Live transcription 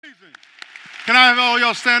Can I have all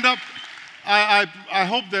y'all stand up? I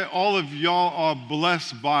hope that all of y'all are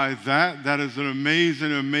blessed by that. That is an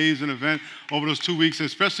amazing, amazing event over those 2 weeks,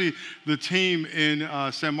 especially the team in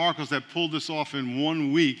San Marcos that pulled this off in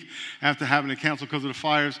 1 week after having to cancel because of the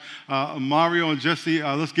fires. Mario and Jesse,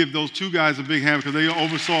 let's give those two guys a big hand because they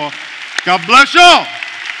oversaw. God bless y'all.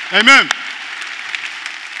 Amen.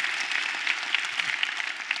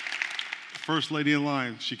 First lady in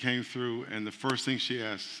line, she came through, and the first thing she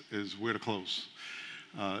asked is where to close.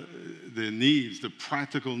 The needs, the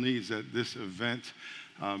practical needs that this event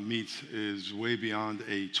meets is way beyond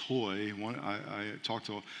a toy. I talked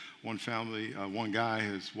to one family, one guy,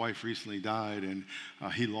 his wife recently died, and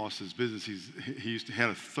he lost his business. He had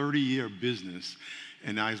a 30-year business,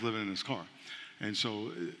 and now he's living in his car. And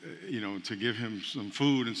so, to give him some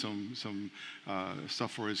food and some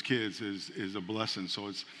stuff for his kids is a blessing.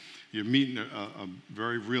 So you're meeting a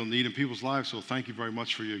very real need in people's lives. So thank you very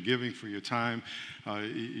much for your giving, for your time.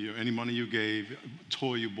 Any money you gave,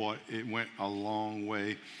 toy you bought, it went a long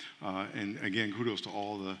way. And again, kudos to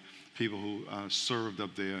all the people who served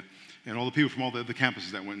up there and all the people from all the other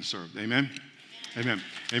campuses that went and served. Amen? Amen.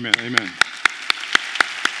 Amen. Amen.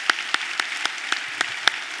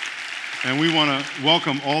 And we want to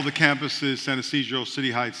welcome all the campuses, San Ysidro,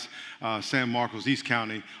 City Heights, San Marcos, East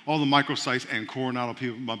County, all the microsites, and Coronado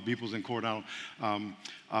people, my peoples in Coronado.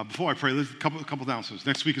 Before I pray, there's a couple announcements.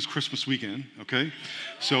 Next week is Christmas weekend, okay?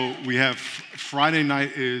 So we have Friday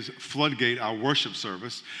night is Floodgate, our worship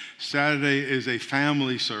service. Saturday is a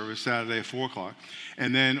family service, Saturday at 4 o'clock.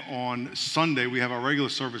 And then on Sunday, we have our regular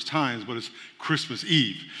service times, but it's Christmas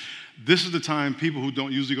Eve. This is the time people who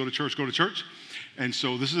don't usually go to church go to church. And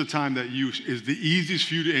so this is a time that is the easiest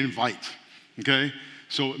for you to invite, okay?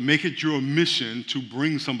 So make it your mission to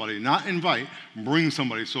bring somebody, not invite, bring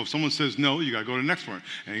somebody. So if someone says no, you got to go to the next one,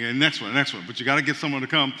 and the next one, but you got to get someone to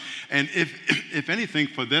come. And if anything,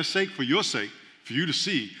 for their sake, for your sake, for you to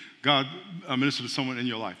see God minister to someone in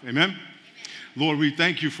your life. Amen? Lord, we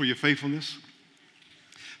thank you for your faithfulness.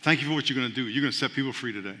 Thank you for what you're going to do. You're going to set people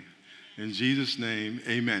free today. In Jesus' name,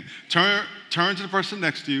 amen. Turn to the person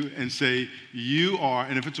next to you and say, you are,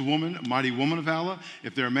 and if it's a woman, mighty woman of valor.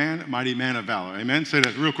 If they're a man, mighty man of valor. Amen? Say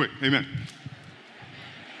that real quick. Amen.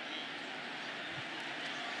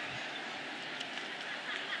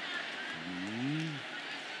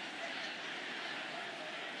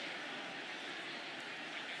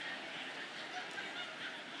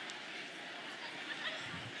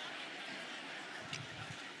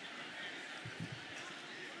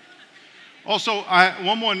 Also,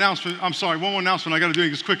 one more announcement. I got to do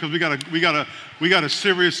this quick because we got a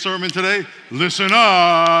serious sermon today. Listen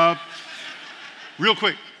up. Real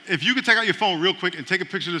quick. If you could take out your phone real quick and take a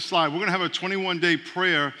picture of this slide. We're going to have a 21-day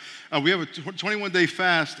prayer. We have a 21-day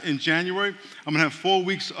fast in January. I'm going to have 4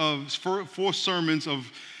 weeks of 4 sermons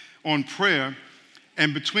on prayer.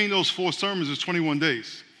 And between those 4 sermons is 21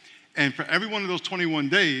 days. And for every one of those 21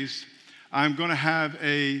 days, I'm going to have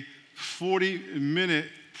a 40-minute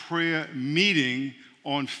prayer meeting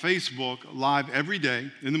on Facebook live every day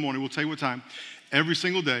in the morning. We'll tell you what time, every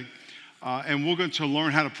single day. And we're going to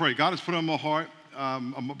learn how to pray. God has put on my heart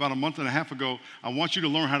about a month and a half ago, I want you to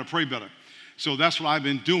learn how to pray better. So that's what I've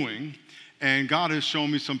been doing. And God has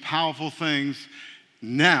shown me some powerful things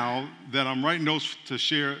now that I'm writing notes to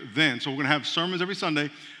share then. So we're going to have sermons every Sunday.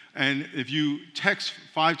 And if you text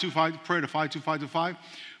 525 prayer to 52525,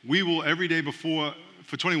 we will every day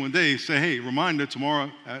for 21 days, say, hey, reminder,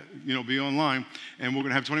 tomorrow, be online, and we're going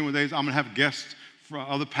to have 21 days. I'm going to have guests from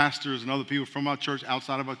other pastors and other people from our church,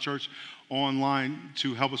 outside of our church, online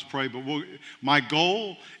to help us pray. But my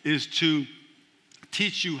goal is to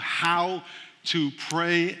teach you how to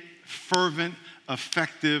pray fervent,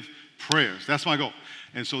 effective prayers. That's my goal.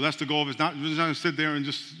 And so that's the goal. We're not going to sit there and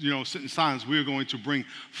just, sit in silence. We're going to bring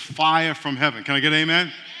fire from heaven. Can I get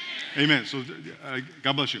amen? Amen. So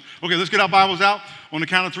God bless you. Okay, let's get our Bibles out. On the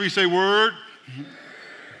count of 3, say word.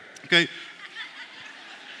 Okay.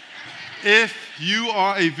 If you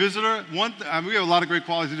are a visitor, we have a lot of great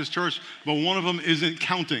qualities in this church, but one of them isn't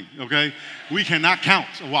counting, okay? We cannot count.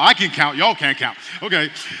 Well, I can count. Y'all can't count. Okay.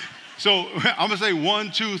 So I'm going to say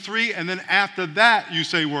 1, 2, 3, and then after that, you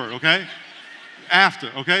say word, okay? After,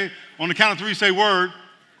 okay? On the count of 3, say word.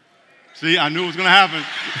 See, I knew it was going to happen.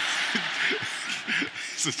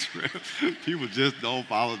 People just don't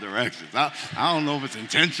follow directions. I don't know if it's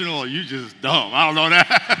intentional or you just dumb. I don't know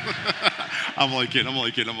that. I'm only kidding.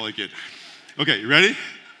 Okay, you ready?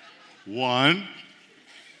 1,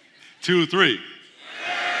 2, 3.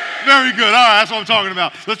 Very good. All right, that's what I'm talking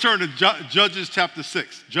about. Let's turn to Judges chapter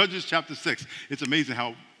 6. Judges chapter 6. It's amazing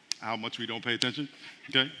how much we don't pay attention.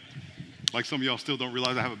 Okay? Like some of y'all still don't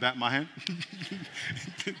realize I have a bat in my hand.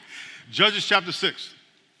 Judges chapter 6.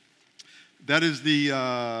 That is the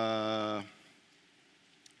 6th,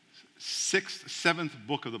 7th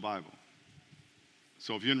book of the Bible.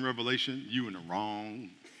 So if you're in Revelation, you're in the wrong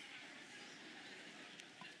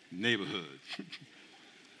neighborhood.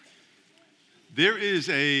 There is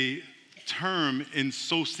a term in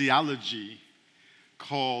sociology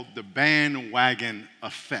called the bandwagon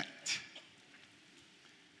effect.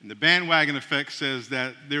 And the bandwagon effect says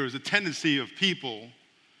that there is a tendency of people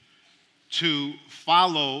to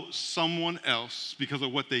follow someone else because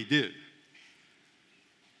of what they did.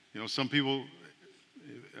 You know, some people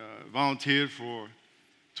volunteered for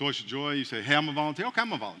Toys for Joy. You say, hey, I'm a volunteer. Okay,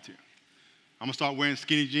 I'm a volunteer. I'm going to start wearing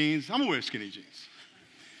skinny jeans. I'm going to wear skinny jeans.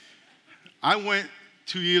 I went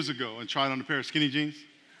 2 years ago and tried on a pair of skinny jeans.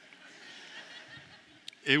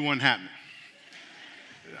 It wasn't happening.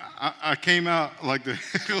 I came out like the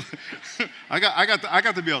I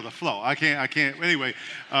got to be able to flow. I can't. Anyway,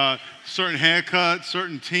 certain haircuts,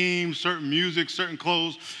 certain teams, certain music, certain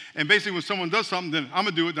clothes, and basically when someone does something, then I'm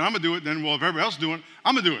gonna do it. Then I'm gonna do it. Then well, if everybody else is doing it,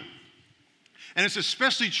 I'm gonna do it. And it's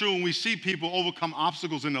especially true when we see people overcome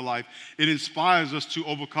obstacles in their life. It inspires us to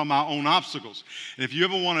overcome our own obstacles. And if you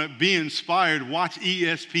ever want to be inspired, watch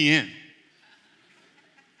ESPN.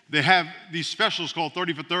 They have these specials called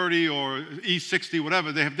 30 for 30 or E60,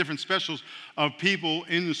 whatever. They have different specials of people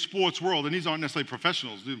in the sports world. And these aren't necessarily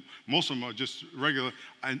professionals. Most of them are just regular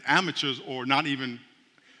amateurs or not even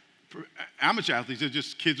amateur athletes. They're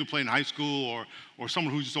just kids who play in high school or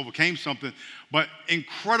someone who just overcame something. But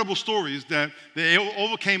incredible stories that they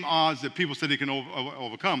overcame odds that people said they can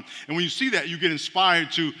overcome. And when you see that, you get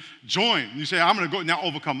inspired to join. You say, I'm going to go now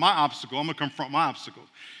overcome my obstacle. I'm going to confront my obstacles.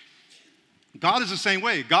 God is the same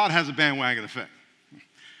way. God has a bandwagon effect.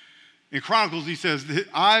 In Chronicles, he says, the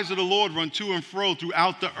eyes of the Lord run to and fro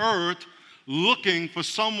throughout the earth, looking for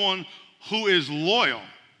someone who is loyal.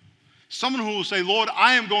 Someone who will say, Lord,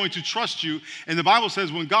 I am going to trust you. And the Bible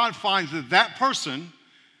says when God finds that person,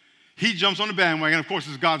 he jumps on the bandwagon. Of course,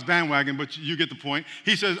 it's God's bandwagon, but you get the point.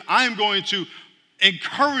 He says, I am going to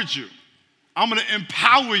encourage you. I'm going to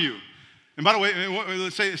empower you. And by the way,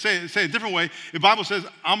 let's say it a different way. The Bible says,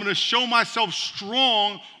 I'm going to show myself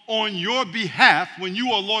strong on your behalf when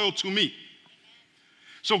you are loyal to me.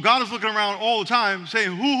 So God is looking around all the time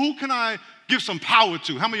saying, who can I give some power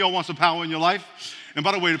to? How many of y'all want some power in your life? And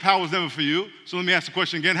by the way, the power is never for you. So let me ask the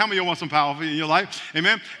question again. How many of y'all want some power in your life?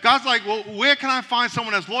 Amen? God's like, well, where can I find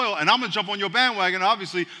someone that's loyal? And I'm going to jump on your bandwagon.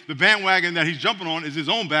 Obviously, the bandwagon that he's jumping on is his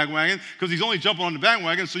own bandwagon because he's only jumping on the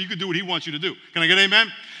bandwagon so you can do what he wants you to do. Can I get amen?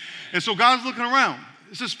 And so God's looking around.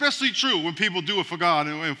 It's especially true when people do it for God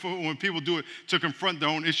and when people do it to confront their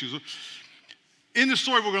own issues. In the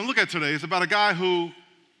story we're going to look at today, it's about a guy who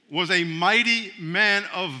was a mighty man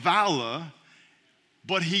of valor,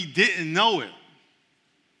 but he didn't know it.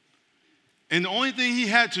 And the only thing he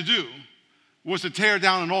had to do was to tear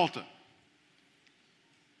down an altar.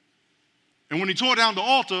 And when he tore down the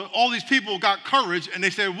altar, all these people got courage and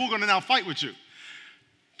they said, we're going to now fight with you.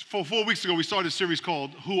 4 weeks ago, we started a series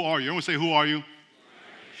called Who Are You? I want to say, Who Are You?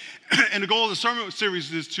 And the goal of the sermon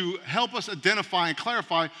series is to help us identify and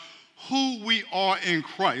clarify who we are in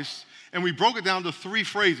Christ. And we broke it down to 3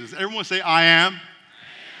 phrases. Everyone say, I am.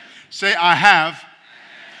 Say, I have.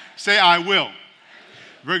 Say, I will.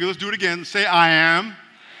 Very good. Let's do it again. Say, I am.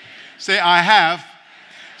 Say, I have.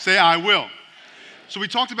 Say, I will. So we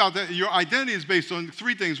talked about that. Your identity is based on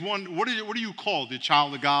 3 things. One, what are you called? You're a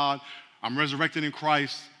child of God. I'm resurrected in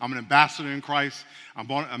Christ. I'm an ambassador in Christ. I'm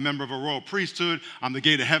a member of a royal priesthood. I'm the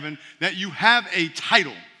gate of heaven. That you have a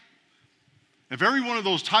title. If every one of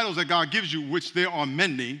those titles that God gives you, which there are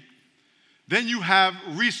many, then you have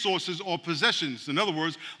resources or possessions. In other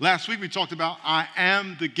words, last week we talked about I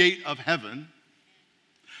am the gate of heaven.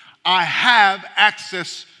 I have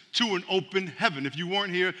access to an open heaven. If you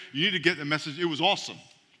weren't here, you need to get the message. It was awesome.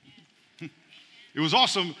 It was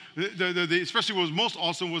awesome. Especially what was most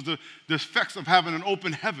awesome was the effects of having an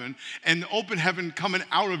open heaven and the open heaven coming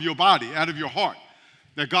out of your body, out of your heart.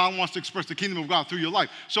 That God wants to express the kingdom of God through your life.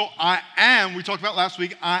 So I am, we talked about last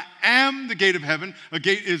week, I am the gate of heaven. A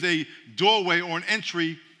gate is a doorway or an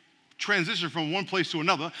entry transition from one place to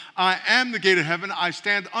another. I am the gate of heaven. I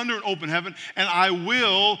stand under an open heaven, and I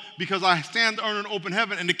will, because I stand under an open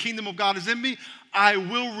heaven and the kingdom of God is in me, I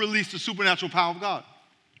will release the supernatural power of God.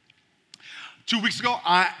 2 weeks ago,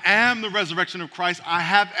 I am the resurrection of Christ. I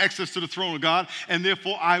have access to the throne of God, and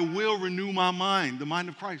therefore I will renew my mind, the mind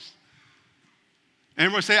of Christ.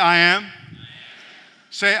 Everyone say, I am.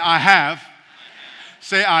 Say, I have.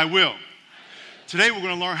 Say, I will. Today we're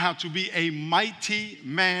going to learn how to be a mighty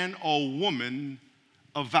man or woman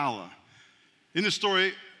of valor. In the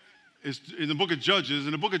story, is in the book of Judges.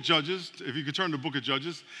 In the book of Judges, if you could turn to the book of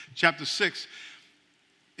Judges, chapter 6,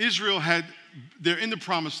 they're in the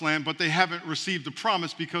promised land, but they haven't received the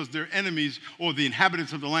promise because their enemies or the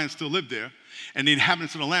inhabitants of the land still live there, and the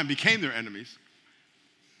inhabitants of the land became their enemies.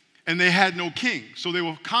 And they had no king. So they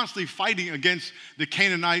were constantly fighting against the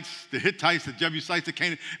Canaanites, the Hittites, the Jebusites,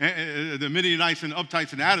 the Midianites, and the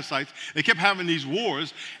Uptites, and the Adasites. They kept having these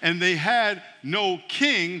wars, and they had no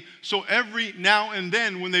king. So every now and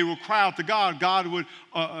then when they would cry out to God, God would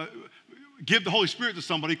give the Holy Spirit to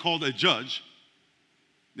somebody called a judge.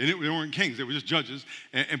 They weren't kings, they were just judges,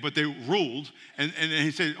 but they ruled. And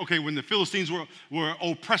he said, okay, when the Philistines were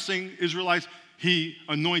oppressing Israelites, he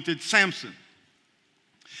anointed Samson.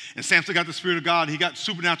 And Samson got the Spirit of God. He got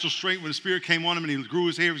supernatural strength when the Spirit came on him, and he grew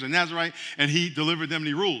his hair. He was a Nazarite, and he delivered them, and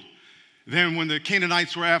he ruled. Then when the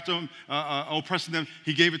Canaanites were after him, oppressing them,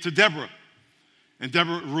 he gave it to Deborah. And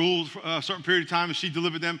Deborah ruled for a certain period of time, and she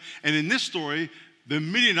delivered them. And in this story, the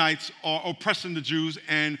Midianites are oppressing the Jews,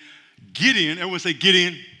 and Gideon, everyone say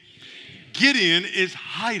Gideon. Gideon is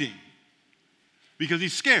hiding because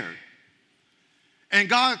he's scared. And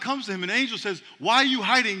God comes to him, and an angel says, why are you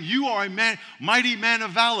hiding? You are a mighty man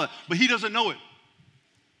of valor. But he doesn't know it.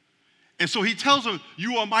 And so he tells him,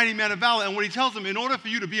 you are a mighty man of valor. And what he tells him, in order for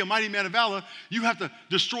you to be a mighty man of valor, you have to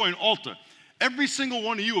destroy an altar. Every single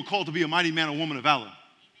one of you are called to be a mighty man or woman of valor.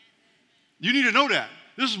 You need to know that.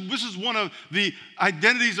 This is one of the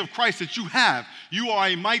identities of Christ that you have. You are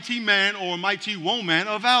a mighty man or a mighty woman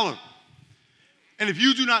of valor. And if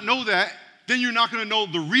you do not know that, then you're not going to know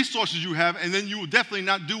the resources you have, and then you will definitely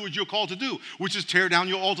not do what you're called to do, which is tear down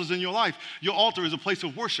your altars in your life. Your altar is a place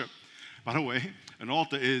of worship. By the way, an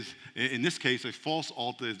altar is, in this case, a false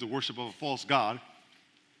altar is the worship of a false god.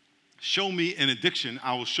 Show me an addiction,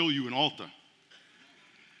 I will show you an altar.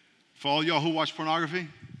 For all y'all who watch pornography,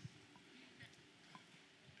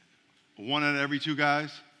 1 out of every 2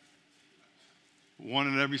 guys, 1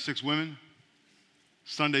 out of every 6 women,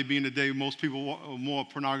 Sunday being the day most people, more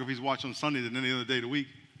pornography is watched on Sunday than any other day of the week.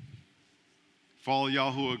 For all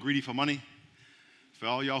y'all who are greedy for money, for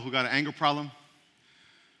all y'all who got an anger problem,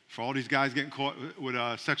 for all these guys getting caught with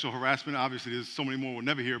sexual harassment, obviously there's so many more we'll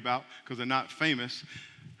never hear about because they're not famous.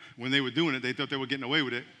 When they were doing it, they thought they were getting away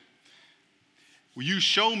with it. Will you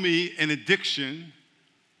show me an addiction,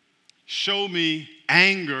 show me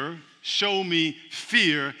anger, show me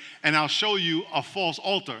fear, and I'll show you a false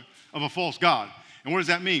altar of a false god. And what does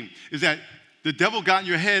that mean? Is that the devil got in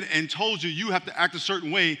your head and told you you have to act a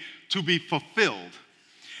certain way to be fulfilled.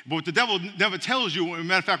 But what the devil never tells you, as a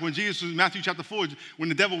matter of fact, when Jesus was in Matthew chapter 4, when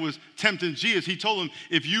the devil was tempting Jesus, he told him,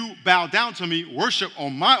 if you bow down to me, worship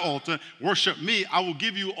on my altar, worship me, I will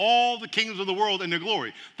give you all the kingdoms of the world and their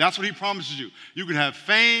glory. That's what he promises you. You can have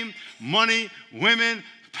fame, money, women,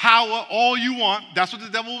 power, all you want. That's what the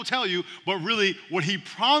devil will tell you. But really, what he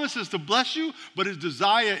promises to bless you, but his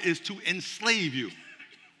desire is to enslave you.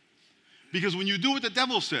 Because when you do what the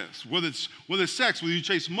devil says, whether it's sex, whether you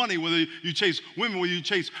chase money, whether you chase women, whether you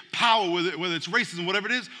chase power, whether it's racism, whatever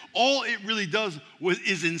it is, all it really does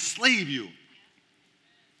is enslave you.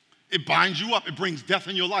 It binds you up. It brings death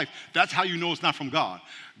in your life. That's how you know it's not from God.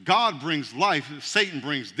 God brings life. Satan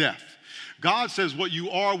brings death. God says what you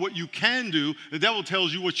are, what you can do. The devil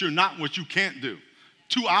tells you what you're not, what you can't do.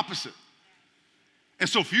 Two opposite. And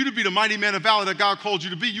so for you to be the mighty man of valor that God called you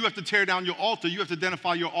to be, you have to tear down your altar. You have to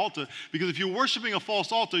identify your altar. Because if you're worshiping a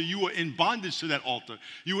false altar, you are in bondage to that altar.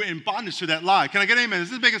 You are in bondage to that lie. Can I get an amen? Is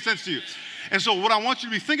this making sense to you? And so what I want you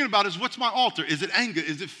to be thinking about is, what's my altar? Is it anger?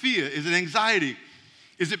 Is it fear? Is it anxiety?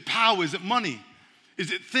 Is it power? Is it money?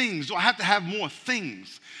 Is it things? Do I have to have more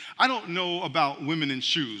things? I don't know about women in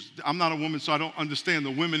shoes. I'm not a woman, so I don't understand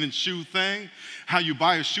the women in shoe thing. How you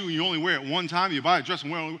buy a shoe and you only wear it one time. You buy a dress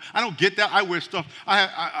and wear it. I don't get that. I wear stuff.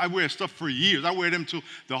 I wear stuff for years. I wear them till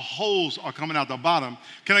the holes are coming out the bottom.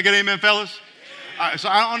 Can I get amen, fellas? So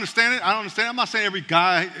I don't understand it. I don't understand it. I'm not saying every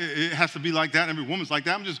guy it has to be like that and every woman's like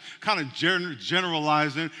that. I'm just kind of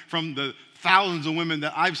generalizing from the thousands of women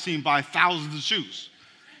that I've seen buy thousands of shoes.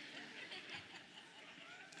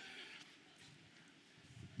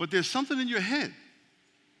 But there's something in your head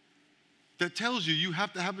that tells you you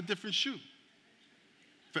have to have a different shoe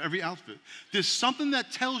for every outfit. There's something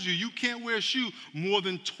that tells you you can't wear a shoe more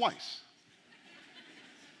than twice.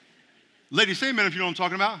 Ladies, say amen if you know what I'm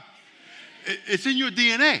talking about. It's in your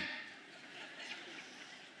DNA.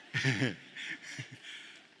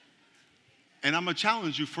 And I'm going to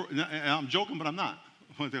challenge you for, and I'm joking, but I'm not.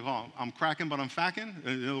 What they call it? I'm cracking, but I'm facking.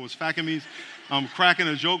 In other words, facking means I'm cracking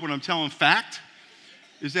a joke when I'm telling fact.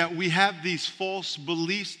 Is that we have these false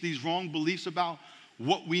beliefs, these wrong beliefs about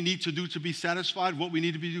what we need to do to be satisfied, what we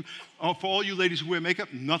need to be do. For all you ladies who wear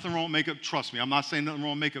makeup, nothing wrong with makeup. Trust me, I'm not saying nothing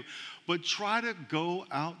wrong with makeup. But try to go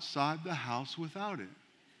outside the house without it.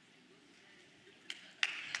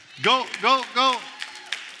 Go.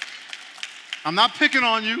 I'm not picking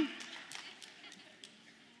on you.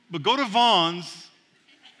 But go to Vaughn's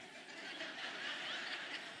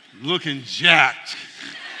looking jacked.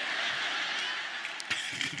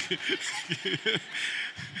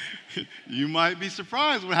 You might be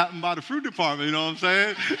surprised what happened by the fruit department, you know what I'm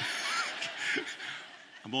saying?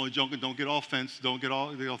 I'm only joking, don't get all fenced, don't get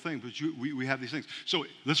all the whole thing, but we have these things. So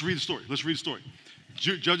let's read the story.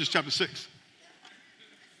 Judges chapter 6.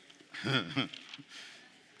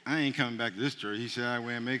 I ain't coming back to this church. He said I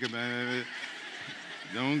wear makeup.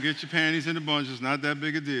 Don't get your panties in a bunch. It's not that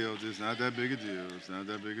big a deal. It's not that big a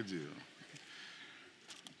deal.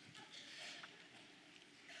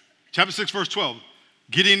 Chapter 6, verse 12.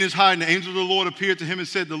 Gideon is hiding. The angel of the Lord appeared to him and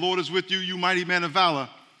said, the Lord is with you, you mighty man of valor.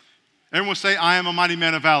 Everyone say, I am a mighty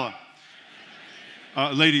man of valor.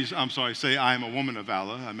 Ladies, I'm sorry, say, I am a woman of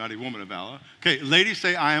valor. I'm a mighty woman of valor. Okay, ladies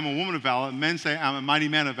say, I am a woman of valor. Men say, I'm a mighty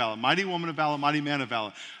man of valor. Mighty woman of valor, mighty man of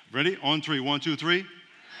valor. Ready? On three. 1, 2, 3.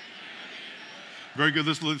 Very good.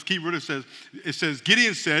 Let's keep reading. It says,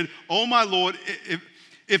 Gideon said, oh, my Lord,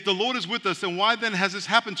 if the Lord is with us, then why then has this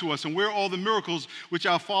happened to us? And where are all the miracles which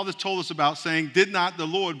our fathers told us about, saying, did not the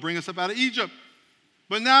Lord bring us up out of Egypt?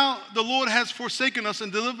 But now the Lord has forsaken us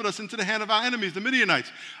and delivered us into the hand of our enemies, the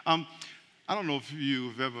Midianites. I don't know if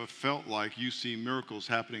you've ever felt like you see miracles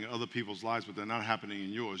happening in other people's lives, but they're not happening in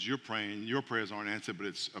yours. You're praying, your prayers aren't answered, but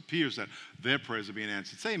it appears that their prayers are being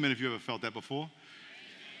answered. Say amen if you ever felt that before.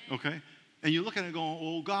 Okay? And you're looking at it going,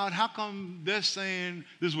 oh, God, how come they're saying,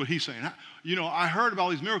 this is what he's saying. I heard about all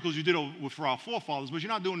these miracles you did for our forefathers, but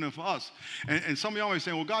you're not doing them for us. And some of y'all may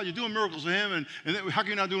say, well, God, you're doing miracles for him, and how come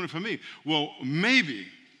you're not doing it for me? Well, maybe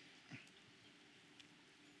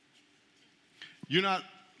you're not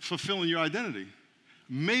fulfilling your identity.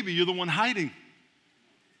 Maybe you're the one hiding.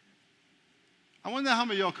 I wonder how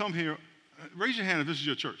many of y'all come here. Raise your hand if this is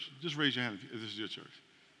your church. Just raise your hand if this is your church.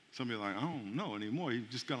 Some of you are like, I don't know anymore. You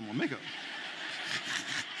just got them on makeup.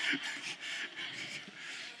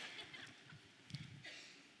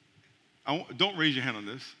 Don't raise your hand on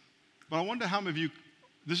this. But I wonder how many of you,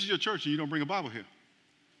 this is your church and you don't bring a Bible here.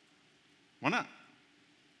 Why not?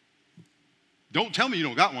 Don't tell me you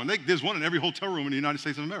don't got one. There's one in every hotel room in the United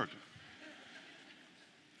States of America.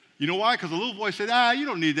 You know why? Because the little boy said, you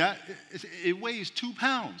don't need that. It weighs 2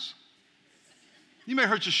 pounds. You may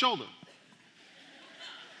hurt your shoulder.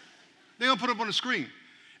 They're going to put it up on the screen.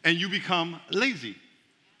 And you become lazy.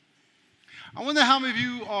 I wonder how many of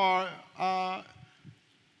you are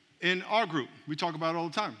in our group. We talk about it all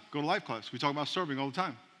the time. Go to life class. We talk about serving all the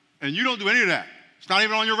time. And you don't do any of that. It's not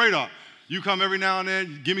even on your radar. You come every now and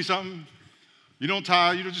then, give me something. You don't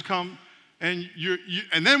tire, you don't just come. And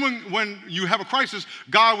and then when you have a crisis,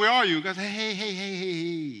 God, where are you? God says,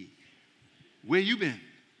 hey. Where you been?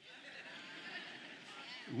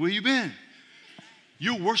 Where you been?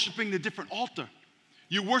 You're worshiping the different altar.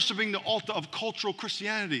 You're worshiping the altar of cultural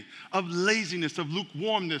Christianity, of laziness, of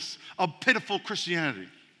lukewarmness, of pitiful Christianity.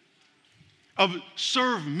 Of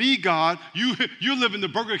serve me, God. You're living the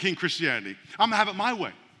Burger King Christianity. I'm going to have it my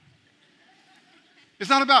way. It's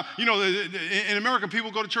not about, in America, people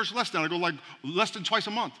go to church less now. They go like less than twice a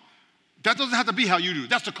month. That doesn't have to be how you do.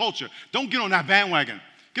 That's the culture. Don't get on that bandwagon.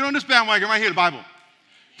 Get on this bandwagon right here, the Bible.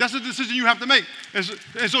 That's the decision you have to make. And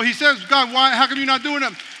so he says, God, how come you're not doing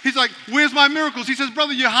them? He's like, where's my miracles? He says,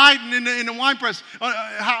 brother, you're hiding in the wine press.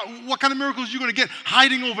 What kind of miracles are you going to get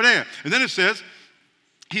hiding over there? And then he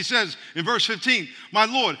says in verse 15, my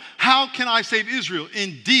Lord, how can I save Israel?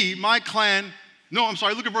 Indeed, my clan... No, I'm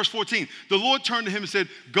sorry, look at verse 14. The Lord turned to him and said,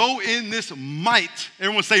 go in this might,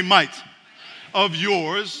 everyone say might, of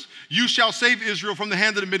yours. You shall save Israel from the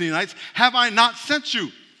hand of the Midianites. Have I not sent you?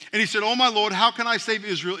 And he said, oh, my Lord, how can I save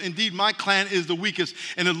Israel? Indeed, my clan is the weakest.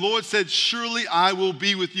 And the Lord said, surely I will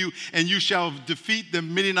be with you, and you shall defeat the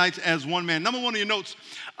Midianites as one man. Number one of your notes,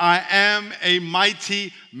 I am a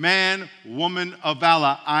mighty man, woman of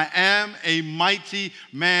valor. I am a mighty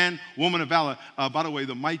man, woman of valor. By the way,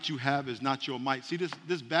 the might you have is not your might. See,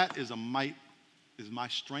 this bat is a might, is my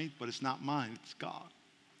strength, but it's not mine, it's God.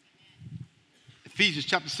 Ephesians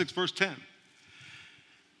chapter 6, verse 10.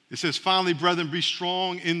 It says, finally, brethren, be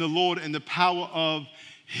strong in the Lord and the power of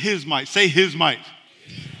his might. Say his might.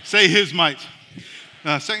 Say his might.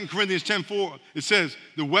 2 Corinthians 10:4, it says,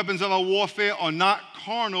 the weapons of our warfare are not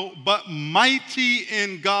carnal, but mighty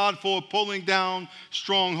in God for pulling down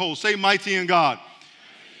strongholds. Say mighty in God.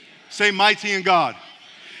 Say mighty in God.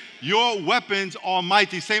 Your weapons are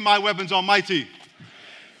mighty. Say my weapons are mighty.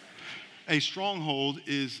 A stronghold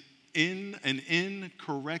is in an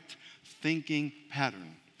incorrect thinking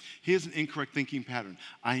pattern. Here's an incorrect thinking pattern.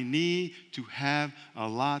 I need to have a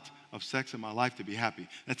lot of sex in my life to be happy.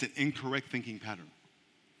 That's an incorrect thinking pattern.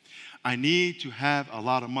 I need to have a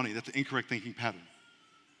lot of money. That's an incorrect thinking pattern.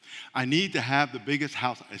 I need to have the biggest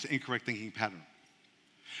house. It's an incorrect thinking pattern.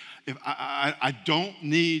 If I don't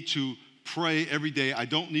need to pray every day. I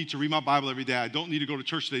don't need to read my Bible every day. I don't need to go to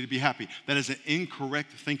church today to be happy. That is an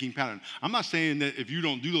incorrect thinking pattern. I'm not saying that if you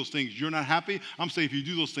don't do those things, you're not happy. I'm saying if you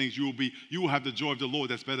do those things, you will have the joy of the Lord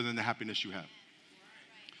that's better than the happiness you have.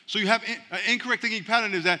 So you have an incorrect thinking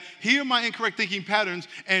pattern is that here are my incorrect thinking patterns,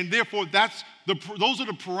 and therefore those are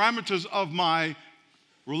the parameters of my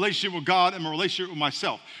relationship with God and my relationship with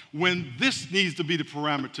myself. When this needs to be the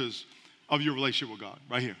parameters of your relationship with God,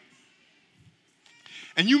 right here.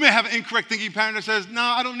 And you may have an incorrect thinking pattern that says, no,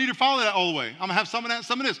 I don't need to follow that all the way. I'm going to have some of that,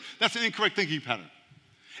 some of this. That's an incorrect thinking pattern.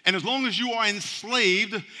 And as long as you are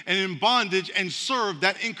enslaved and in bondage and serve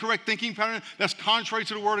that incorrect thinking pattern that's contrary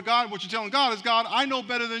to the word of God, what you're telling God is, God, I know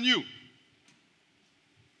better than you.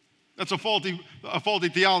 That's a faulty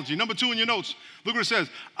theology. Number 2 in your notes, look what it says.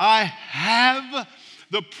 I have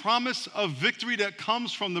the promise of victory that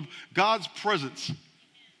comes from God's presence.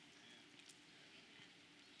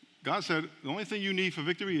 God said, the only thing you need for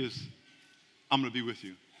victory is, I'm going to be with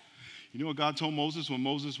you. You know what God told Moses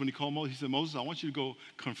when he called Moses? He said, Moses, I want you to go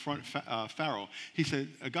confront Pharaoh. He said,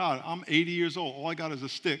 God, I'm 80 years old. All I got is a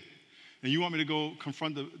stick. And you want me to go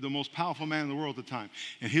confront the most powerful man in the world at the time.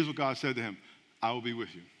 And here's what God said to him. I will be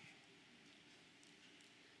with you.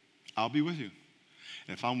 I'll be with you.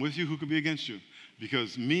 And if I'm with you, who can be against you?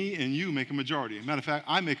 Because me and you make a majority. As a matter of fact,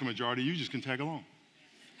 I make a majority. You just can tag along.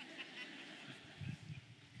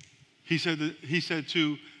 He said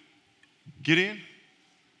to Gideon,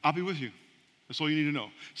 I'll be with you. That's all you need to know.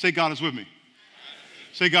 Say, God is with me.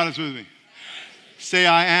 Say, God is with me. Say,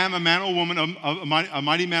 I am a man or woman, a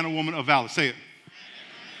mighty man or woman of valor. Say it.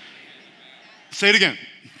 Say it again.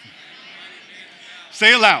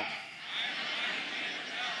 Say it loud.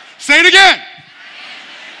 Say it again.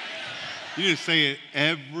 You need to say it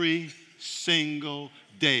every single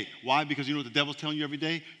day. Why? Because you know what the devil's telling you every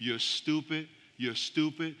day? You're stupid. You're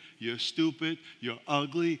stupid, you're stupid, you're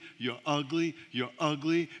ugly, you're ugly, you're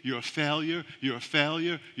ugly, you're a failure, you're a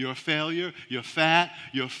failure, you're a failure, you're fat,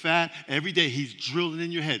 you're fat. Every day he's drilling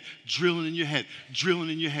in your head, drilling in your head, drilling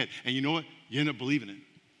in your head. And you know what? You end up believing it.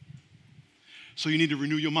 So you need to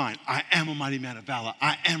renew your mind. I am a mighty man of valor.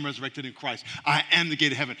 I am resurrected in Christ. I am the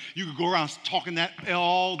gate of heaven. You could go around talking that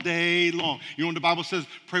all day long. You know when the Bible says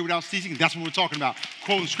pray without ceasing? That's what we're talking about.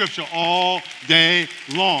 Quoting scripture all day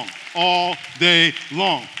long. All day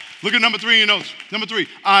long. Look at number 3 in your notes. Number 3,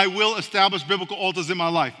 I will establish biblical altars in my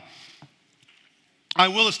life. I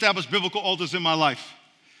will establish biblical altars in my life.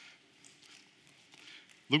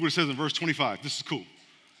 Look what it says in verse 25. This is cool.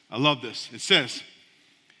 I love this. It says,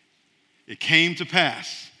 it came to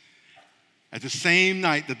pass at the same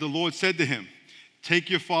night that the Lord said to him, take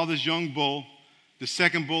your father's young bull, the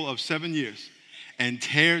second bull of 7 years, and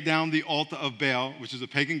tear down the altar of Baal, which is a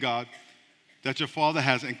pagan god, that your father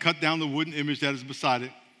has, and cut down the wooden image that is beside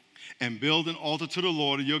it, and build an altar to the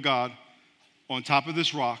Lord your God on top of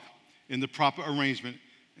this rock in the proper arrangement,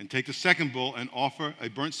 and take the second bull and offer a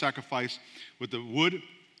burnt sacrifice with the wood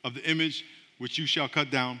of the image which you shall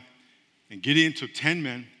cut down. And Gideon took 10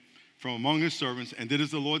 men from among his servants, and did as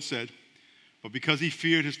the Lord said. But because he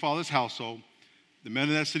feared his father's household, the men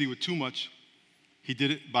of that city were too much, he did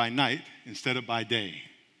it by night instead of by day.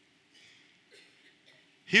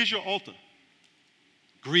 Here's your altar.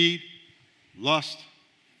 Greed, lust,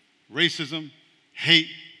 racism, hate,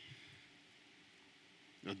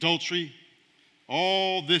 adultery,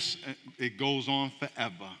 all this, it goes on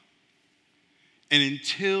forever. And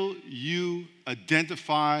until you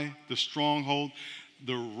identify the stronghold,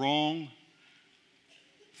 the wrong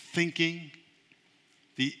thinking,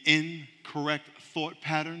 the incorrect thought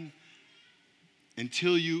pattern,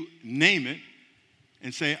 until you name it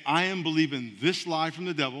and say, I am believing this lie from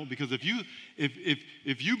the devil, because if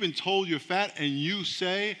you've been told you're fat and you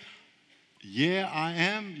say, yeah, I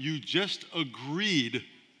am, you just agreed,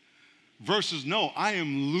 versus no, I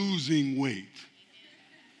am losing weight.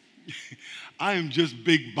 I am just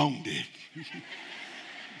big boned.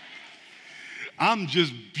 I'm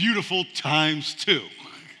just beautiful times 2.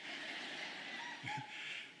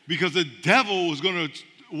 Because the devil is going to,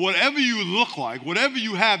 whatever you look like, whatever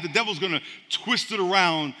you have, the devil's going to twist it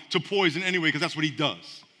around to poison anyway, because that's what he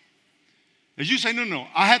does. As you say, no,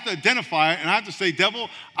 I have to identify it, and I have to say, devil,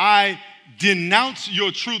 I denounce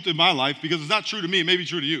your truth in my life, because it's not true to me, it may be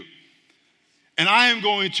true to you. And I am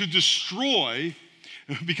going to destroy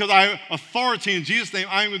because I have authority in Jesus' name,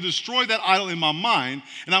 I'm going to destroy that idol in my mind,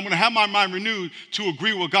 and I'm going to have my mind renewed to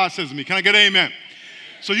agree with what God says to me. Can I get an amen?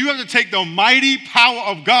 So you have to take the mighty power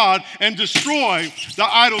of God and destroy the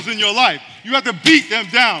idols in your life. You have to beat them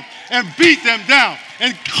down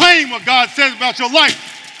and claim what God says about your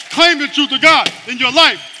life. Claim the truth of God in your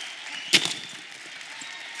life.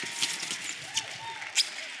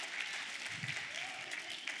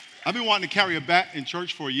 I've been wanting to carry a bat in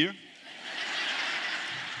church for a year.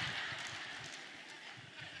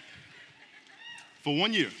 For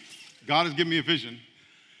 1 year, God has given me a vision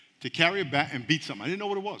to carry a bat and beat something. I didn't know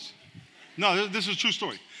what it was. No, this is a true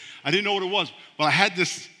story. I didn't know what it was, but I had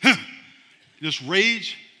this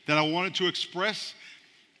rage that I wanted to express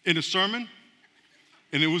in a sermon,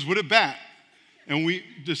 and it was with a bat. And we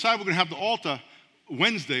decided we're going to have the altar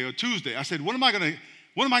Wednesday or Tuesday. I said, what am I going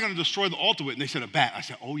to destroy the altar with? And they said, a bat. I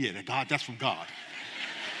said, oh yeah, that's from God.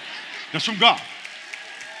 That's from God.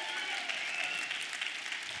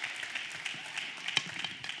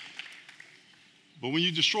 But when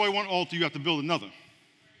you destroy one altar, you have to build another.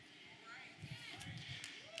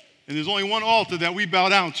 And there's only one altar that we bow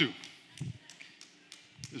down to.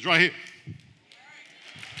 It's right here.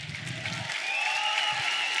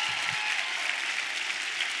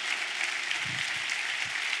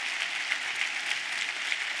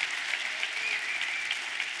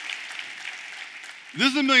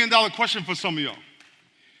 This is a $1 million question for some of y'all.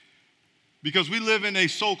 Because we live in a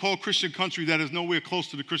so-called Christian country that is nowhere close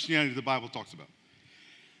to the Christianity the Bible talks about.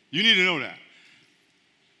 You need to know that.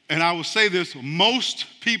 And I will say this, most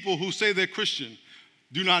people who say they're Christian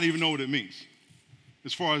do not even know what it means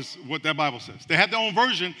as far as what that Bible says. They have their own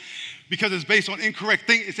version because it's based on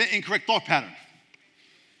it's an incorrect thought pattern.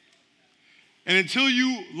 And until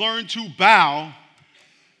you learn to bow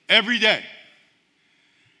every day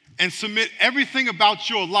and submit everything about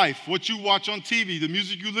your life, what you watch on TV, the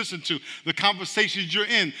music you listen to, the conversations you're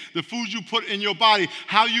in, the food you put in your body,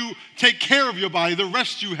 how you take care of your body, the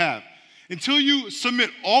rest you have. Until you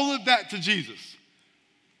submit all of that to Jesus,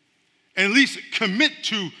 and at least commit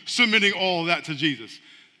to submitting all of that to Jesus,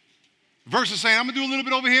 versus saying, I'm going to do a little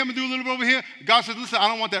bit over here, I'm going to do a little bit over here. God says, listen, I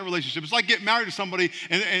don't want that relationship. It's like getting married to somebody,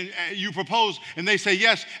 and you propose, and they say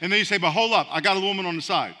yes, and then you say, but hold up, I got a woman on the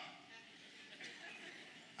side.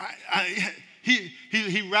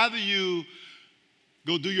 He'd rather you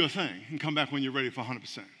go do your thing and come back when you're ready for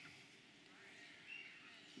 100%.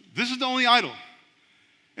 This is the only idol.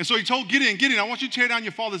 And so he told Gideon, I want you to tear down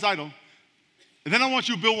your father's idol, and then I want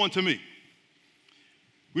you to build one to me.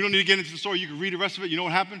 We don't need to get into the story. You can read the rest of it. You know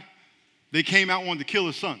what happened? They came out and wanted to kill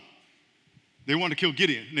his son. They wanted to kill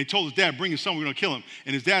Gideon. And they told his dad, bring his son, we're going to kill him.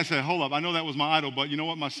 And his dad said, hold up, I know that was my idol, but you know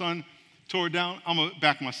what? My son tore it down. I'm going to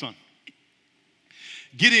back my son.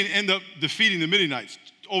 Gideon ended up defeating the Midianites,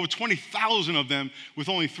 over 20,000 of them with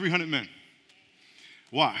only 300 men.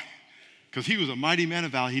 Why? Because he was a mighty man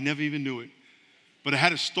of valor. He never even knew it. But it had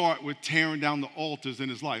to start with tearing down the altars in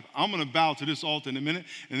his life. I'm going to bow to this altar in a minute,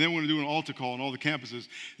 and then we're going to do an altar call on all the campuses.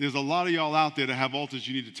 There's a lot of y'all out there that have altars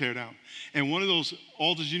you need to tear down. And one of those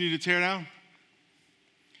altars you need to tear down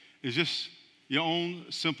is just your own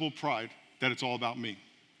simple pride that it's all about me.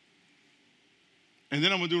 And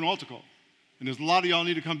then I'm going to do an altar call. And there's a lot of y'all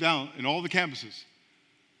need to come down in all the campuses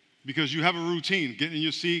because you have a routine, getting in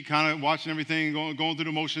your seat, kind of watching everything, going through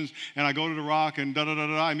the motions, and I go to the Rock and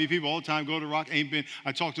da-da-da-da-da. I meet people all the time, go to the Rock,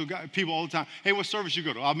 I talk to people all the time. Hey, what service you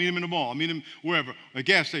go to? I'll meet them in the mall. I'll meet them wherever, a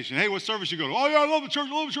gas station. Hey, what service you go to? Oh, yeah, I love the church.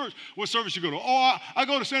 What service you go to? Oh, I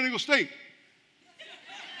go to San Diego State.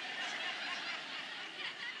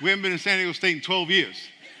 We haven't been in San Diego State in 12 years.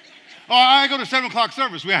 Oh, I go to 7 o'clock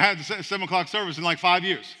service. We had the 7 o'clock service in like 5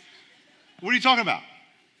 years. What are you talking about?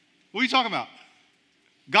 What are you talking about?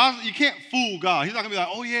 God, you can't fool God. He's not going to be like,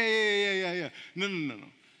 oh, yeah. No.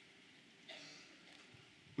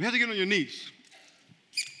 We have to get on your knees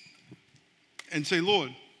and say,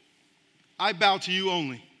 Lord, I bow to you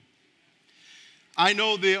only. I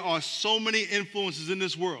know there are so many influences in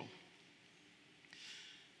this world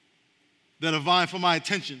that are vying for my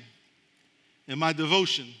attention and my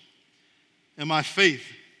devotion and my faith.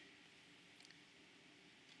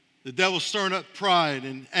 The devil's stirring up pride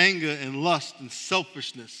and anger and lust and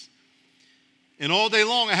selfishness. And all day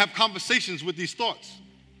long, I have conversations with these thoughts.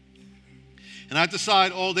 And I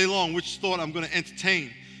decide all day long which thought I'm going to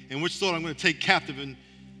entertain and which thought I'm going to take captive and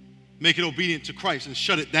make it obedient to Christ and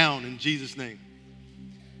shut it down in Jesus' name.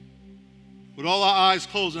 With all our eyes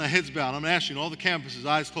closed and our heads bowed, I'm asking all the campuses,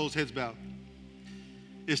 eyes closed, heads bowed.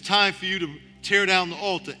 It's time for you to tear down the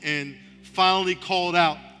altar and finally call it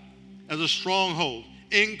out as a stronghold.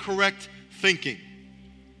 Incorrect thinking.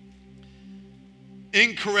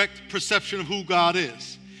 incorrect perception of who God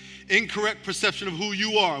is, incorrect perception of who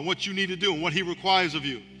you are and what you need to do and what he requires of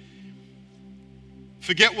you.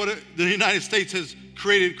 Forget what the United States has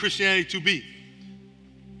created Christianity to be.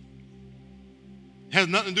 It has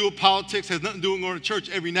nothing to do with politics, has nothing to do with going to church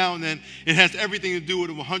every now and then. It has everything to do with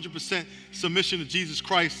a 100% submission to Jesus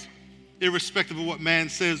Christ, irrespective of what man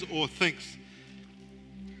says or thinks.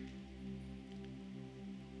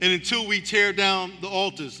 And until we tear down the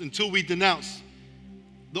altars, until we denounce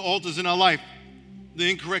the altars in our life, the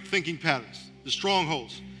incorrect thinking patterns, the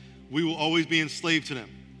strongholds, we will always be enslaved to them.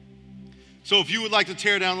 So if you would like to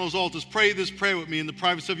tear down those altars, pray this prayer with me in the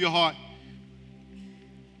privacy of your heart.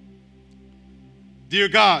 Dear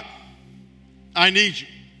God, I need you.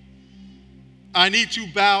 I need to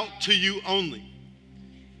bow to you only.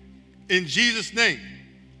 In Jesus' name,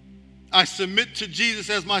 I submit to Jesus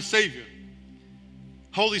as my Savior.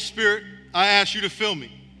 Holy Spirit, I ask you to fill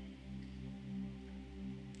me.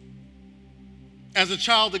 As a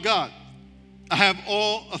child of God, I have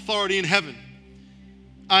all authority in heaven.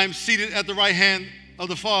 I am seated at the right hand of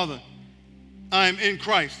the Father. I am in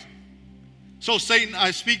Christ. So Satan,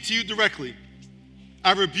 I speak to you directly.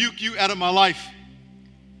 I rebuke you out of my life.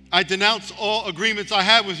 I denounce all agreements I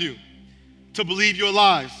have with you to believe your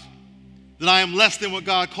lies, that I am less than what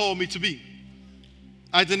God called me to be.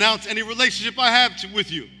 I denounce any relationship I have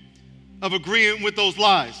with you of agreeing with those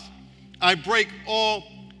lies. I break all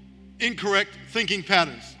incorrect thinking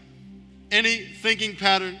patterns. Any thinking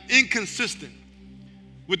pattern inconsistent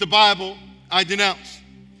with the Bible, I denounce.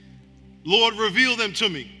 Lord, reveal them to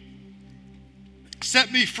me.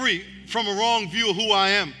 Set me free from a wrong view of who I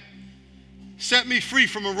am. Set me free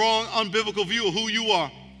from a wrong, unbiblical view of who you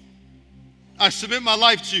are. I submit my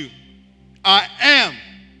life to you. I am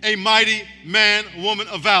a mighty man, woman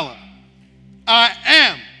of valor. I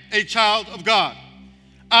am a child of God.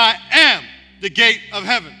 I am the gate of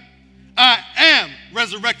heaven. I am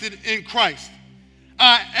resurrected in Christ.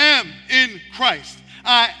 I am in Christ.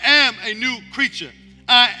 I am a new creature.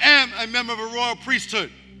 I am a member of a royal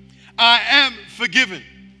priesthood. I am forgiven.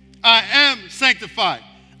 I am sanctified.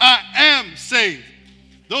 I am saved.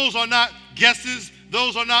 Those are not guesses.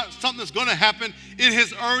 Those are not something that's going to happen. It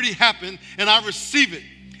has already happened, and I receive it,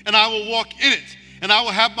 and I will walk in it, and I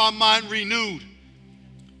will have my mind renewed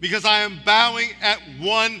because I am bowing at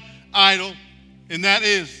one idol, and that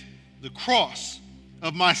is the cross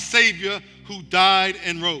of my Savior who died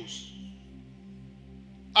and rose.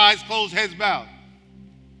 Eyes closed, heads bowed.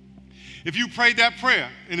 If you prayed that prayer,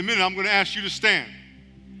 in a minute I'm going to ask you to stand.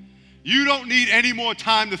 You don't need any more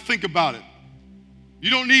time to think about it. You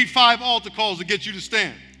don't need 5 altar calls to get you to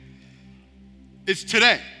stand. It's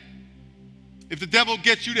today. If the devil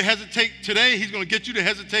gets you to hesitate today, he's going to get you to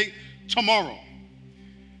hesitate tomorrow.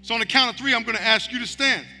 So on the count of 3, I'm going to ask you to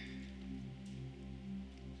stand.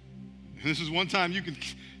 And this is one time you can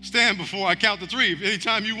stand before I count to 3,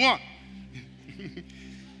 anytime you want.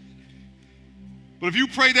 But if you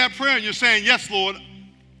pray that prayer and you're saying, yes, Lord,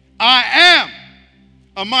 I am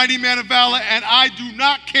a mighty man of valor, and I do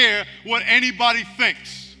not care what anybody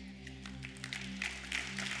thinks.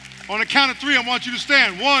 On the count of 3, I want you to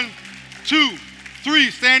stand. 1, 2,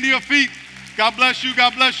 3. Stand to your feet. God bless you.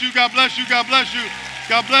 God bless you. God bless you. God bless you.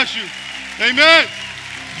 God bless you. Amen.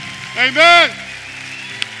 Amen.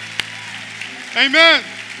 Amen.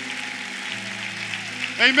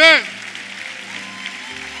 Amen.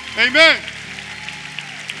 Amen.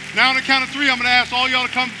 Now on the count of 3, I'm going to ask all y'all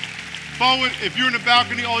to come forward. If you're in the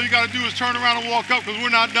balcony, all you got to do is turn around and walk up because we're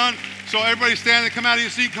not done. So everybody stand and come out of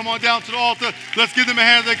your seat. Come on down to the altar. Let's give them a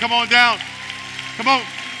hand. They come on down. Come on.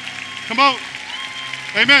 Come on.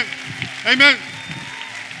 Amen. Amen.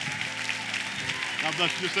 God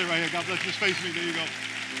bless you. Just stay right here. God bless you. Just face me. There you go.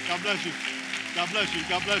 God bless you. God bless you.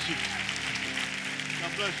 God bless you.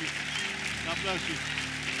 God bless you. God bless you.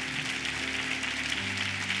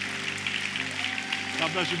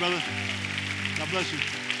 God bless you, brother. God bless you.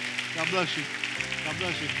 God bless you. God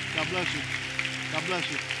bless you. God bless you. God bless you.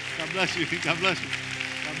 God bless you. God bless you.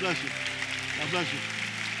 God bless you. God bless you.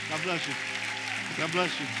 God bless you. God bless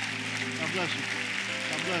you. God bless you.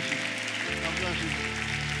 God bless you. God bless you.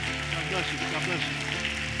 God bless you. God bless you. God bless you.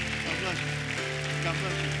 God bless you. God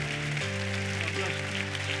bless you.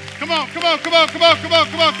 Come on, come on, come on, come on, come on,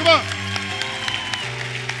 come on, come on.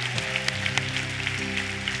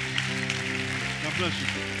 God bless you.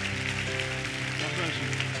 God bless you.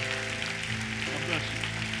 God bless you.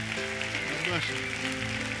 God bless you. God bless you.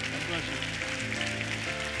 God bless you.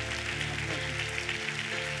 God bless you.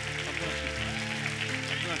 God bless you.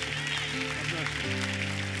 God bless you. God bless you.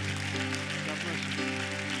 God bless you.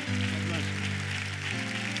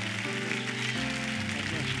 God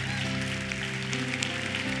bless you.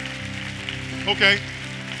 Okay.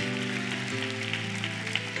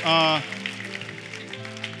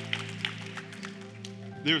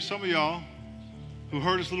 There are some of y'all who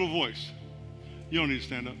heard this little voice. You don't need to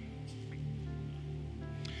stand up.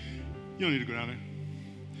 You don't need to go down there.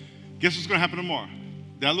 Guess what's going to happen tomorrow?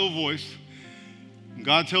 That little voice, when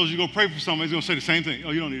God tells you to go pray for somebody, he's going to say the same thing.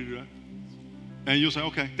 Oh, you don't need to do that. And you'll say,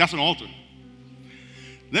 okay, that's an altar.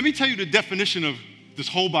 Let me tell you the definition of this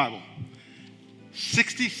whole Bible.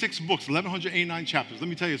 66 books, 1,189 chapters. Let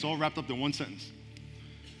me tell you, it's all wrapped up in one sentence.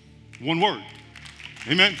 One word.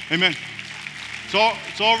 Amen? Amen.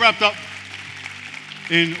 It's all wrapped up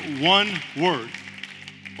in one word.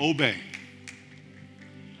 Obey.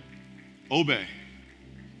 Obey.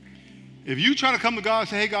 If you try to come to God and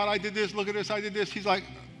say, hey, God, I did this, look at this, I did this, he's like,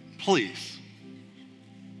 please.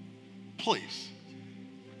 Please.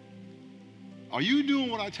 Are you doing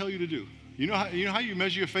what I tell you to do? You know how you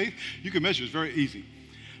measure your faith? You can measure it. It's very easy.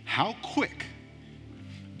 How quick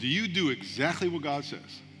do you do exactly what God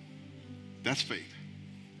says? That's faith.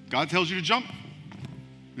 God tells you to jump,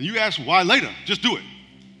 and you ask why later. Just do it.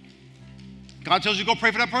 God tells you to go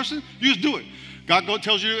pray for that person, you just do it. God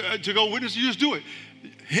tells you to go witness, you just do it.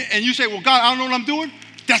 And you say, well, God, I don't know what I'm doing.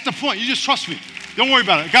 That's the point. You just trust me. Don't worry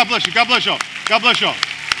about it. God bless you. God bless y'all. God bless y'all.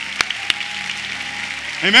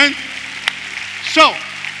 Amen? So,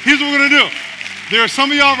 here's what we're going to do. There are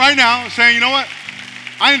some of y'all right now saying, you know what?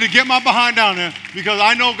 I need to get my behind down there because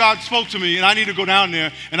I know God spoke to me and I need to go down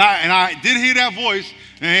there. And I did hear that voice.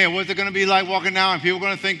 And hey, what's it going to be like walking down? And people are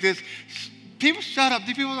going to think this. People, shut up.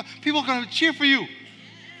 People are going to cheer for you.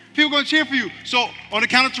 People are going to cheer for you. So on the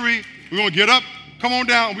count of 3, we're going to get up. Come on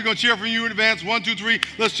down. We're going to cheer for you in advance. 1, 2, 3.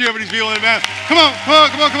 Let's cheer for these people in advance. Come on. Come on.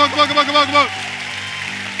 Come on. Come on. Come on. Come on. Come on. Come on.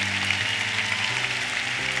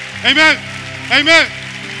 Amen. Amen.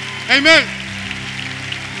 Amen.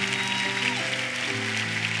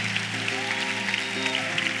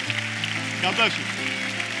 God bless you.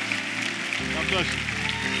 God bless you.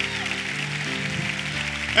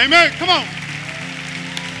 Amen. Come on.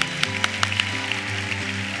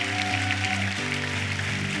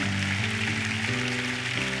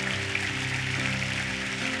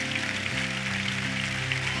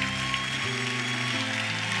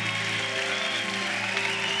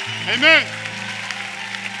 Amen.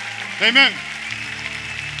 Amen.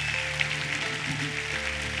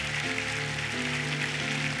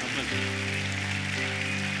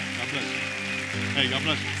 God bless you. Hey, God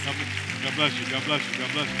bless you. God bless you. God bless you.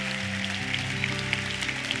 God bless you.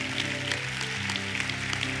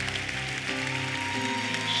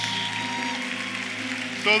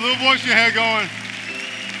 So a little voice in your head going,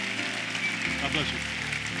 God bless you.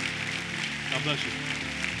 God bless you.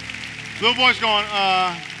 Little voice going,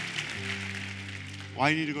 why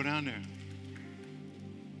do you need to go down there?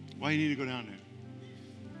 Why do you need to go down there?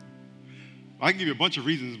 I can give you a bunch of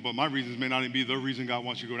reasons, but my reasons may not even be the reason God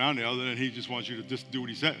wants you to go down there, other than he just wants you to just do what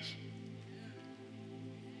he says.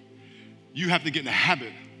 You have to get in the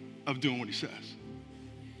habit of doing what he says.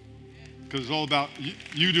 Because it's all about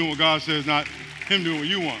you doing what God says, not him doing what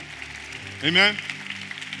you want. Amen?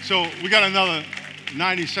 So we got another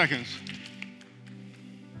 90 seconds.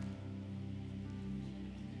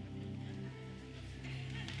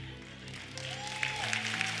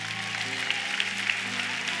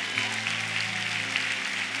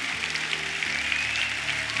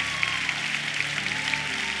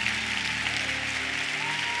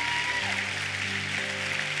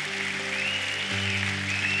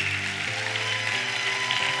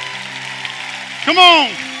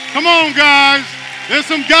 Come on, guys. There's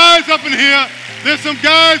some guys up in here. There's some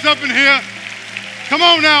guys up in here. Come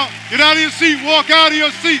on now. Get out of your seat. Walk out of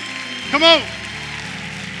your seat. Come on.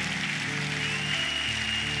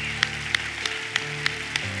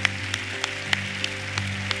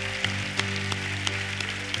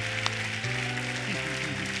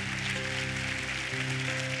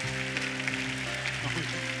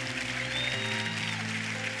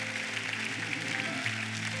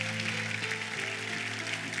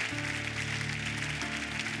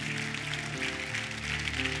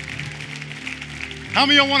 How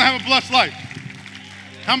many of y'all want to have a blessed life?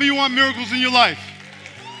 How many of you want miracles in your life?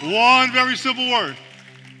 One very simple word.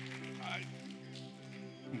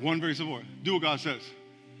 One very simple word. Do what God says.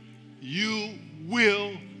 You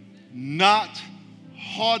will not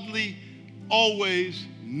hardly always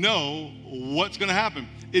know what's going to happen.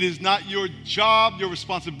 It is not your job, your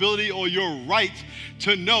responsibility, or your right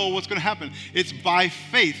to know what's going to happen. It's by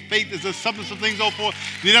faith. Faith is the substance of things hoped for,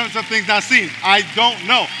 the evidence of things not seen. I don't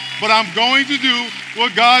know, but I'm going to do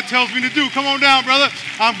what God tells me to do. Come on down, brother.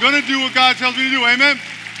 I'm going to do what God tells me to do. Amen.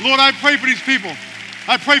 Lord, I pray for these people.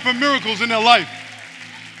 I pray for miracles in their life.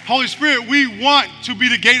 Holy Spirit, we want to be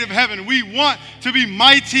the gate of heaven. We want to be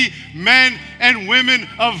mighty men and women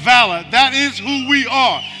of valor. That is who we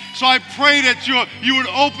are. So I pray that you would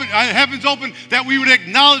open, heavens open, that we would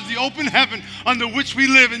acknowledge the open heaven under which we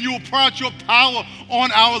live, and you will pour out your power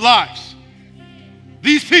on our lives.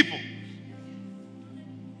 These people,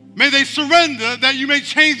 may they surrender that you may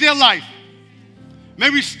change their life. May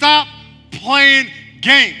we stop playing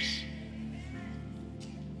games.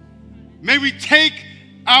 May we take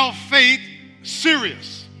our faith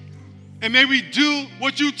serious. And may we do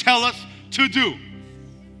what you tell us to do.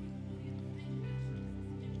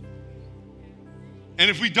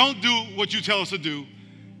 And if we don't do what you tell us to do,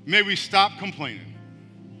 may we stop complaining.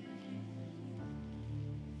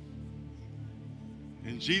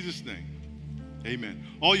 In Jesus' name, amen.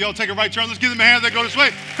 All y'all take a right turn. Let's give them a hand that go this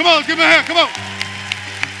way. Come on, let's give them a hand. Come on.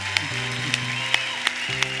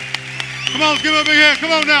 Come on, let's give them a big hand.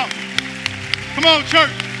 Come on now. Come on, church.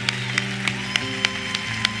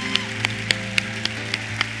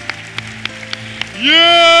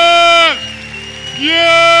 Yes!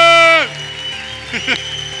 Yes!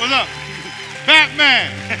 What's up?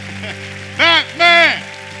 Batman. Batman.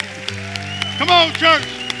 Come on, church.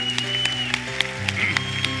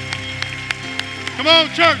 Come on,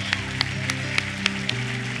 church.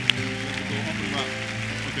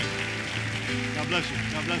 Okay. God bless you.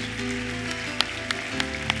 God bless you.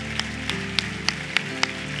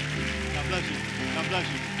 God bless you. God bless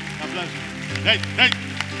you. God bless you. Hey, hey.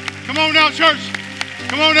 Come on now, church.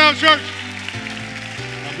 Come on now, church.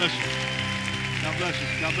 God bless you. God bless you.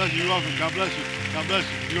 God bless you. You're welcome. God bless you. God bless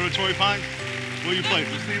you. You go to Torrey Pines? Where you play?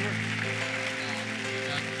 Receiver?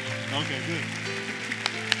 Okay, good.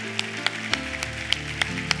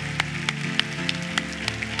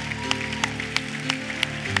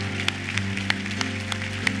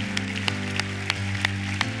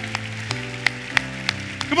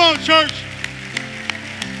 Come on, church.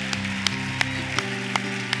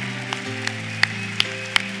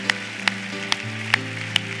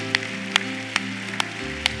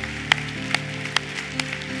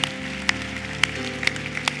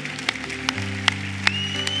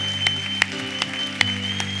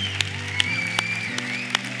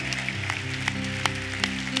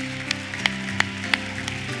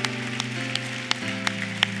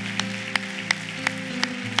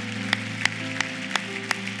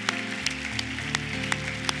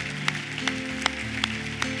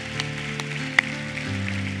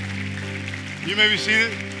 You may be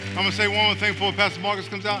seated. I'm going to say one more thing before Pastor Marcus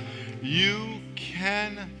comes out. You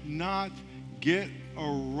cannot get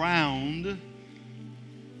around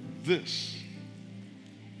this.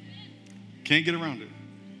 Can't get around it.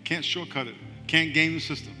 Can't shortcut it. Can't game the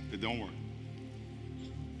system. It don't work.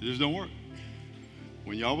 It just don't work.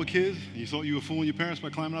 When y'all were kids, and you thought you were fooling your parents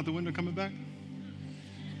by climbing out the window and coming back,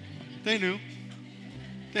 they knew.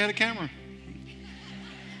 They had a camera.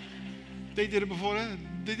 They did it before that.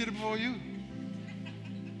 They did it before you.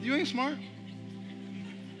 You ain't smart.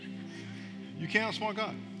 You can't outsmart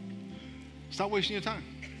God. Stop wasting your time.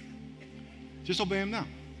 Just obey him now.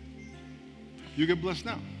 You get blessed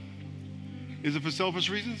now. Is it for selfish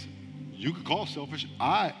reasons? You could call selfish.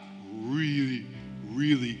 I really,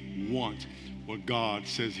 really want what God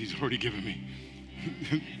says he's already given me.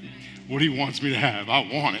 What he wants me to have. I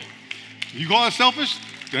want it. You call it selfish?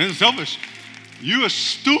 Then it's selfish. You are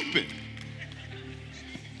stupid.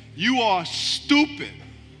 You are stupid.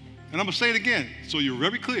 And I'm going to say it again so you're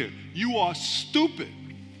very clear. You are stupid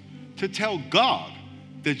to tell God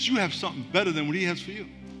that you have something better than what he has for you.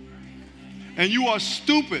 And you are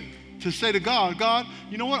stupid to say to God, God,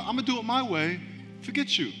 you know what? I'm going to do it my way.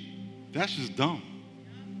 Forget you. That's just dumb.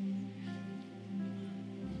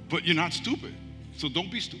 But you're not stupid. So don't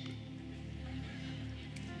be stupid.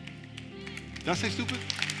 Did I say stupid?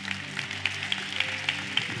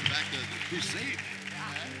 Back to the crusade.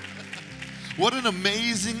 What an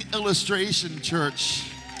amazing illustration,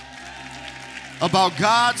 church, about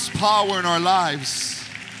God's power in our lives.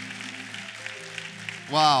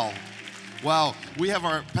 Wow. Wow. We have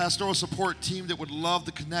our pastoral support team that would love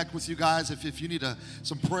to connect with you guys. If you need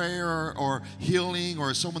some prayer or healing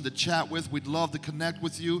or someone to chat with, we'd love to connect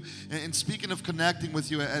with you. And speaking of connecting with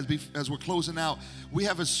you, as we're closing out, we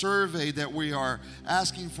have a survey that we are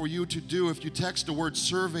asking for you to do. If you text the word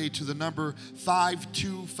survey to the number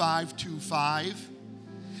 52525,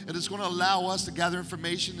 and it's going to allow us to gather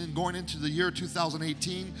information and going into the year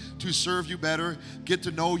 2018 to serve you better, get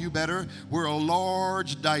to know you better. We're a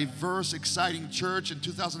large, diverse, exciting church. In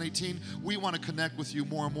 2018, we want to connect with you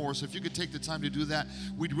more and more. So if you could take the time to do that,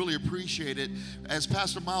 we'd really appreciate it. As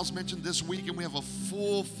Pastor Miles mentioned, this weekend we have a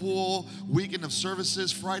full weekend of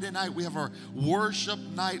services. Friday night we have our worship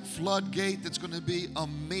night floodgate that's going to be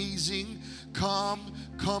amazing. Come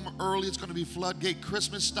early. It's going to be floodgate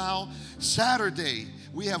Christmas style. Saturday,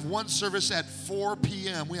 we have one service at 4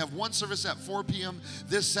 p.m. We have one service at 4 p.m.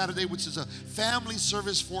 this Saturday, which is a family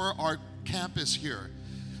service for our campus here.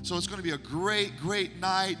 So it's going to be a great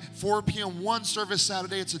night. 4 p.m., one service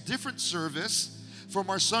Saturday. It's a different service from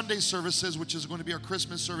our Sunday services, which is going to be our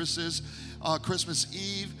Christmas services, Christmas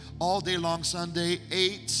Eve, all day long Sunday,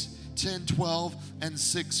 8, 10, 12, and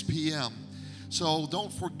 6 p.m. So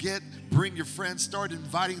don't forget, bring your friends, start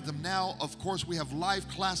inviting them now. Of course, we have live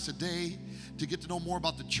class today to get to know more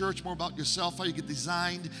about the church, more about yourself, how you get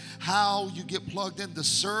designed, how you get plugged in to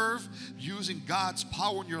serve, using God's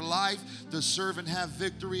power in your life to serve and have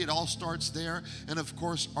victory. It all starts there. And of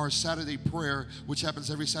course, our Saturday prayer, which happens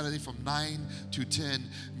every Saturday from 9 to 10.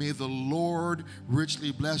 May the Lord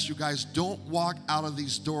richly bless you guys. Don't walk out of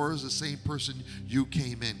these doors the same person you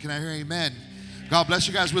came in. Can I hear amen? God bless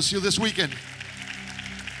you guys. We'll see you this weekend.